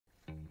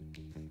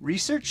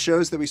Research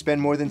shows that we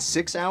spend more than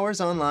 6 hours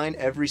online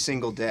every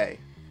single day.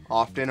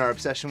 Often, our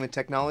obsession with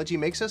technology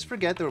makes us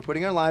forget that we're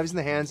putting our lives in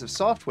the hands of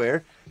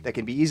software that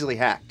can be easily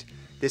hacked.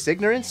 This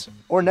ignorance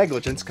or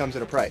negligence comes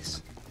at a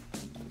price.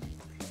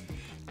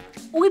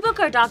 We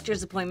book our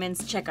doctor's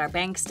appointments, check our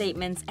bank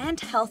statements and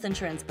health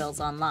insurance bills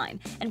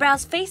online, and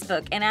browse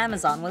Facebook and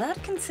Amazon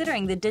without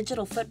considering the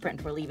digital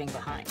footprint we're leaving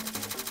behind.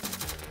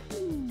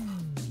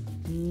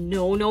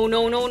 No.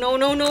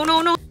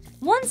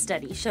 One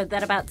study showed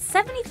that about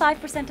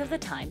 75% of the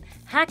time,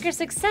 hackers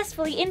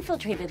successfully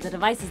infiltrated the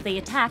devices they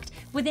attacked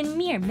within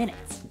mere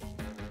minutes.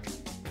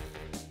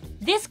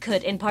 This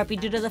could in part be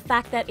due to the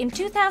fact that in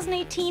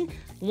 2018,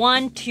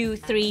 1, 2,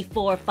 3,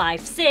 4,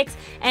 5, 6,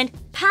 and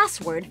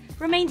password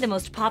remained the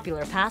most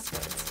popular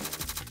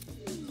passwords.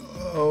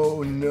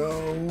 Oh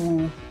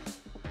no.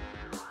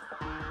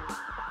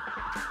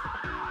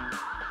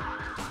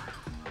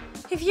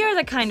 If you're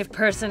the kind of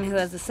person who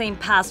has the same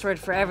password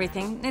for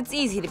everything, it's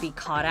easy to be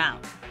caught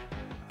out.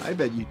 I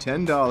bet you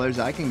 $10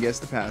 I can guess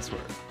the password.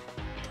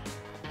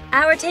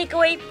 Our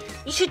takeaway?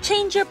 You should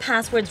change your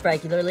passwords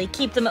regularly,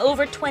 keep them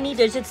over 20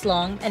 digits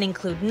long, and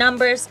include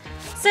numbers,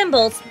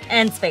 symbols,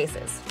 and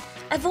spaces.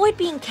 Avoid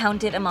being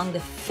counted among the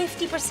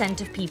 50%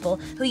 of people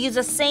who use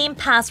the same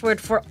password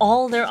for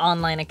all their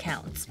online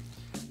accounts.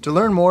 To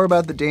learn more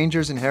about the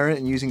dangers inherent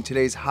in using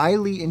today's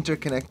highly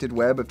interconnected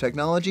web of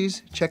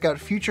technologies, check out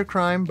Future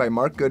Crime by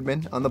Mark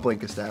Goodman on the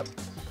Blinkist app.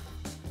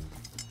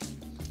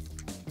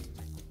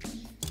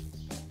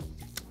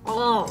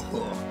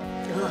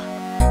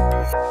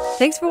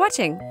 Thanks for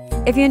watching.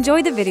 If you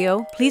enjoyed the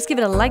video, please give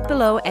it a like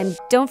below and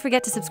don't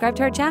forget to subscribe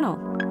to our channel.